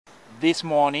This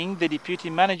morning, the Deputy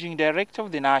Managing Director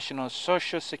of the National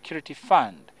Social Security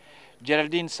Fund,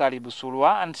 Geraldine Ssali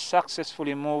Busulwa,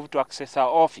 unsuccessfully moved to access her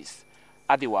office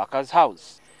at the workers'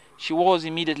 house. She was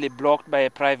immediately blocked by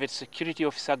a private security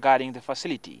officer guarding the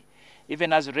facility,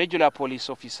 even as regular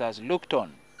police officers looked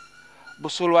on.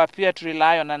 Busulwa appeared to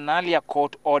rely on an earlier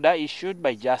court order issued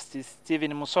by Justice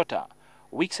Stephen Musota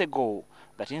weeks ago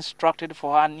that instructed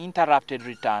for her uninterrupted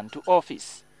return to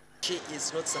office. She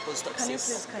is not supposed to access. Can you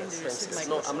please kindly receive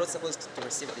my No, I'm not supposed to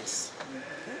receive this.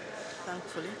 Okay,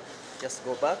 thankfully. Just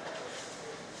go back.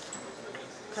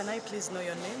 Can I please know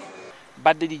your name?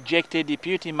 But the dejected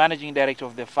Deputy Managing Director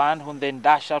of the fund, who then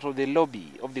dashed out of the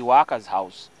lobby of the workers'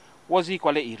 house, was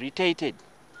equally irritated.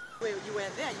 Well, you were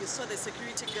there, you saw the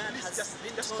security guard has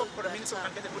been just told stop for a minute so I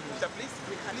can get a good picture, please.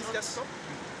 we Please cannot just stop.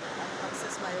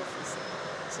 access my office.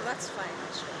 So that's fine,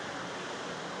 actually.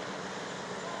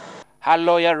 Her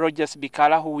lawyer, Rogers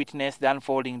Bikala, who witnessed the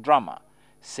unfolding drama,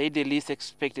 said the least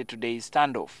expected today's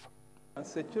standoff. And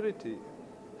security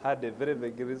had a very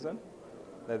vague reason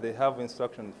that they have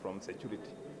instructions from security.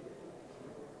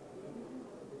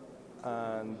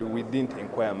 And we didn't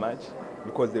inquire much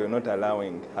because they were not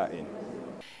allowing her in.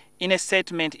 In a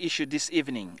statement issued this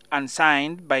evening and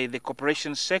signed by the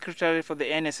Corporation Secretary for the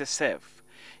NSSF,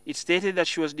 it stated that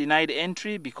she was denied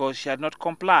entry because she had not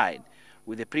complied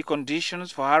with the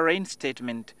preconditions for her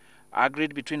reinstatement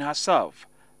agreed between herself,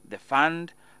 the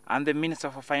fund, and the Minister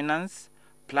for Finance,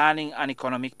 Planning and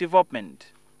Economic Development.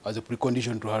 As a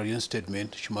precondition to her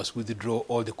reinstatement, she must withdraw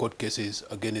all the court cases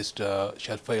against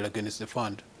she had filed against the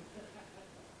fund.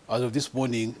 As of this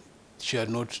morning,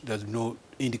 there's no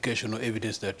indication or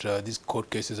evidence that these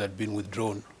court cases had been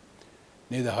withdrawn.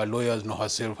 Neither her lawyers nor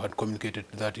herself had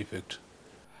communicated to that effect.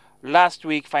 Last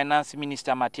week, Finance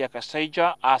Minister Matia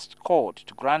Kasaija asked court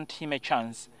to grant him a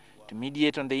chance to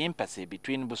mediate on the impasse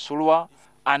between Busulwa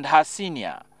and her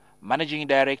senior, Managing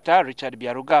Director Richard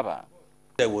Byarugaba.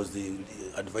 I was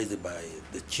advised by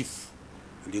the chief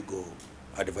legal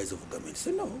advisor of government. He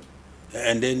said no.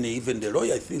 And then even the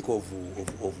lawyer, I think, of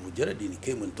Geraldine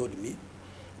came and told me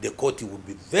the court would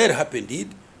be very happy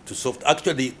indeed to solve.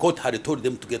 Actually, the court had told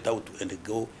them to get out and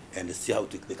go and see how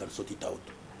they can sort it out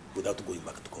without going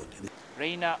back to court.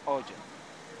 Reina Ojo,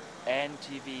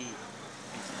 NTV.